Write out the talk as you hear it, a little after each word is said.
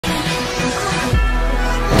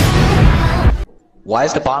Why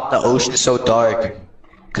is the bottom of the ocean so dark?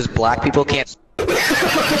 Because black people can't. I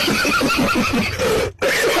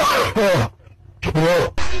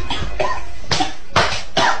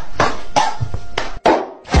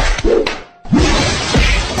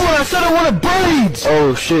said I wanted braids!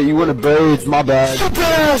 Oh shit, you wanted braids, my bad. Stupid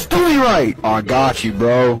ass, do me right! I got you,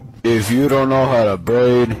 bro. If you don't know how to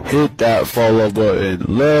braid, hit that follow button.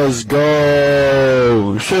 Let's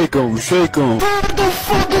go! Shake 'em, shake 'em. What the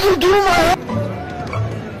fuck did you do to my head?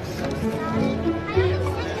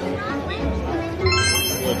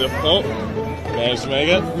 More difficult. Managed to make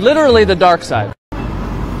it. Literally the dark side.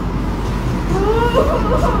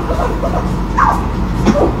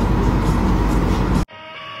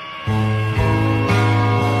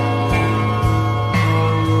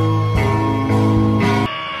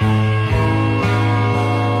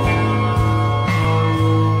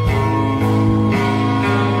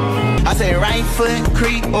 I say right foot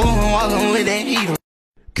creep, oh, walking with that heat.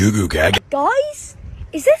 Goo goo gag. Guys,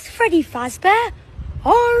 is this Freddy Fazbear?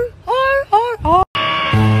 Arr, arr, arr, arr.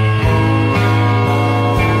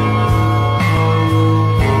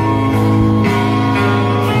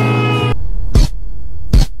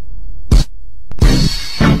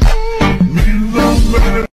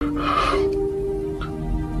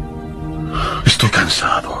 Estoy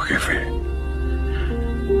cansado, jefe.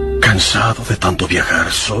 Cansado de tanto viajar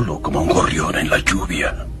solo como un gorrión en la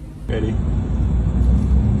lluvia. Ready?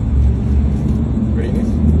 Ready?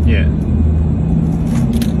 Yeah.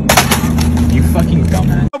 You fucking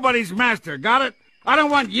dumbass. Nobody's master, got it? I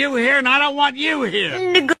don't want you here, and I don't want you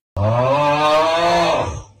here.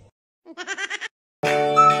 Oh.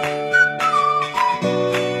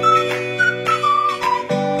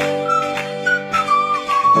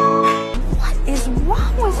 What is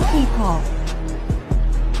wrong with people?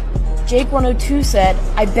 Jake102 said,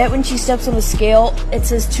 I bet when she steps on the scale, it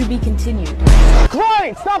says to be continued.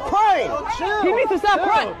 Crying! Stop crying! He needs to stop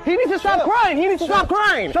crying! He needs to stop crying! He needs to stop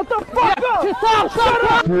crying! Shut the fuck up! Just stop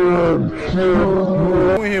crying!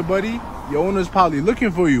 Come in here, buddy. Your owner's probably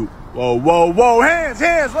looking for you. Whoa, whoa, whoa! Hands,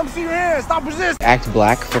 hands! Let me see your hands! Stop resisting! Act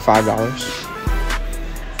black for $5.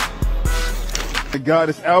 Oh my God,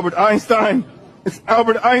 it's Albert Einstein! It's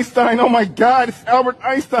Albert Einstein! Oh my God, it's Albert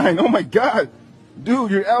Einstein! Oh my God!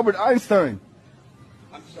 Dude, you're Albert Einstein.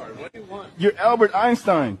 I'm sorry, what do you want? You're Albert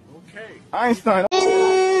Einstein. Okay. Einstein.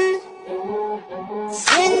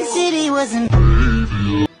 Sin City wasn't.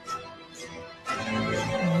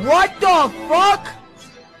 What the fuck?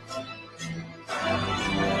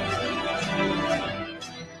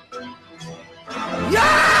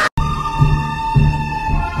 Yeah!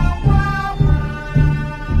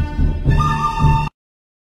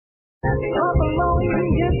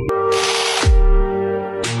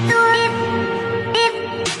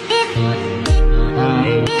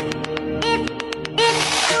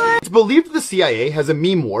 It's believed the CIA has a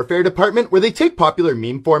meme warfare department where they take popular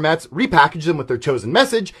meme formats, repackage them with their chosen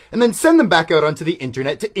message, and then send them back out onto the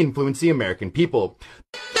internet to influence the American people.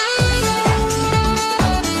 You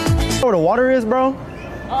know what the water is, bro?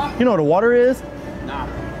 You know what the water is? Nah.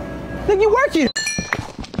 Then you work it.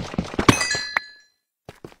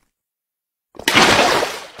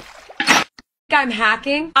 I'm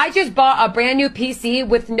hacking. I just bought a brand new PC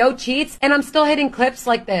with no cheats and I'm still hitting clips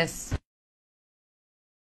like this.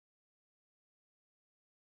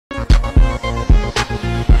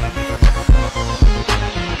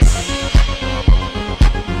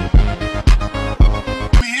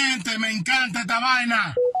 Mi gente, me encanta esta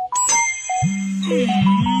vaina.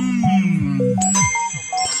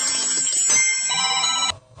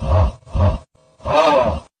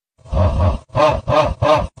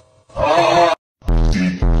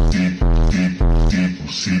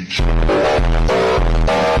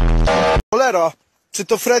 Cholera, czy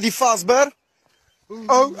to Freddy Fazbear? Oh,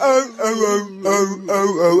 oh, oh, oh, oh,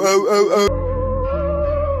 oh, oh, oh, oh, oh.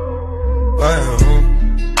 Wow.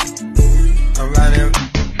 I'm running.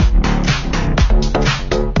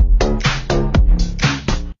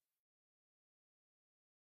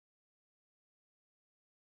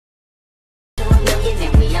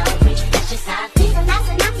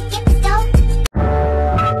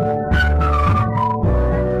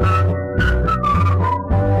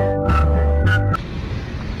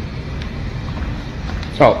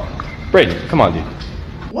 Oh, Brady, come on, dude.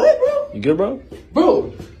 What, bro? You good, bro?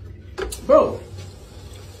 Bro.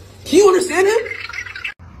 Do you understand him?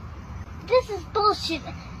 This is bullshit.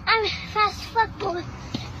 I'm fast fuck boy.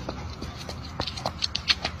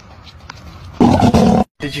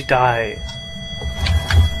 Did you die?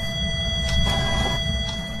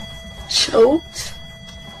 Choked?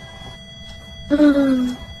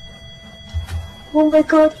 Oh my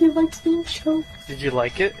god, he likes being choked. Did you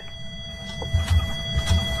like it?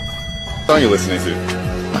 What song you listening to?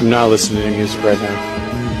 I'm not listening to music right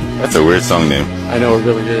now. That's a weird song name. I know it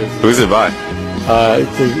really is. Who's it by?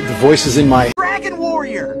 The voice is in my... Dragon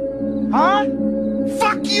Warrior! Huh?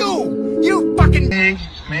 Fuck you! You fucking...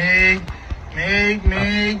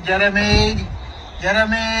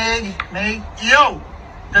 Jeremy, yo!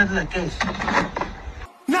 That's the case.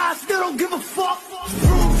 Nah, I still don't give a fuck!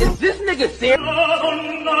 Is this nigga serious?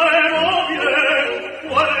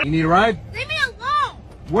 You need a ride? Leave me alone!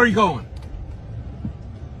 Where are you going?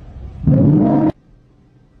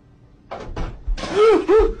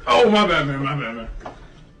 Oh, my bad, man.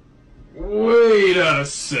 Wait a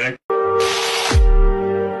sec.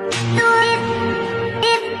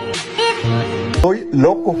 Estoy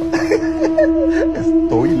loco.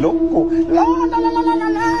 Estoy loco.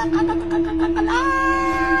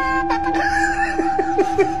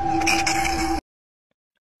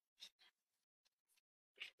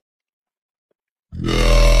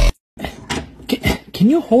 Can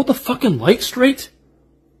you hold the fucking light straight?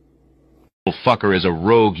 Fucker is a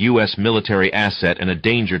rogue U.S. military asset and a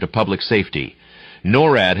danger to public safety.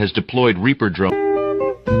 NORAD has deployed Reaper drones.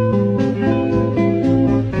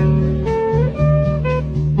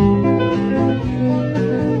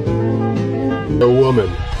 A woman.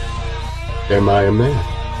 Am I a man?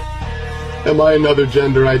 Am I another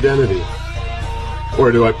gender identity?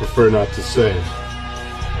 Or do I prefer not to say?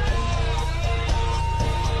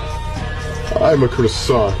 I'm a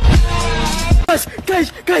croissant.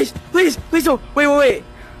 Guys, please, don't. Wait.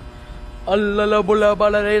 Allah bulla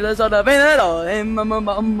ballerina soda vena,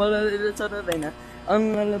 soda vena.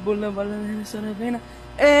 Allah bulla ballerina soda vena.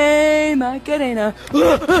 Hey, Macarena.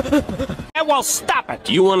 Well, stop it.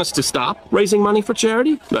 Do you want us to stop raising money for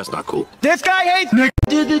charity? That's not cool. This guy hates Nick.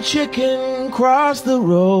 Did the chicken cross the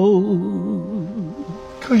road?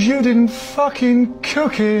 'Cause you didn't fucking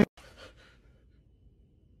cook it.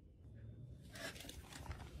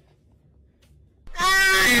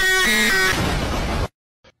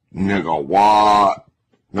 Nigga what?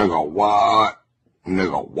 Nigga what?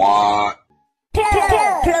 Nigga what?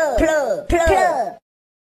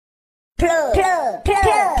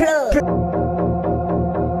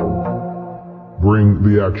 Bring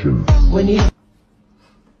the action. When you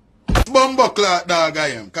Bumbo clot dog I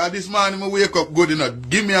am. Cause this morning I wake up good enough.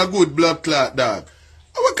 Give me a good blood clot dog.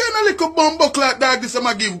 What kind of little bumbo clot dog this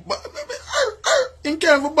I'ma give? He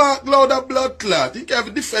can't even bark louder blood clot. He can't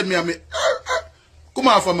even defend me. Come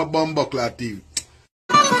on from a bumbo clot TV.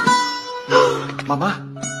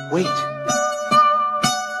 Mama, wait.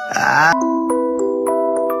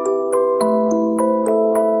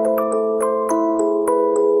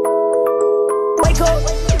 wake up,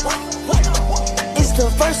 it's the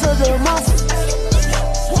first of the month.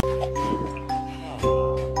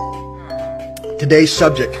 Today's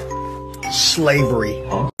subject, slavery.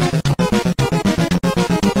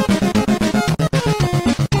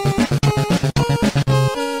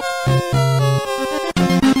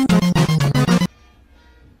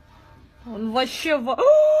 Ваще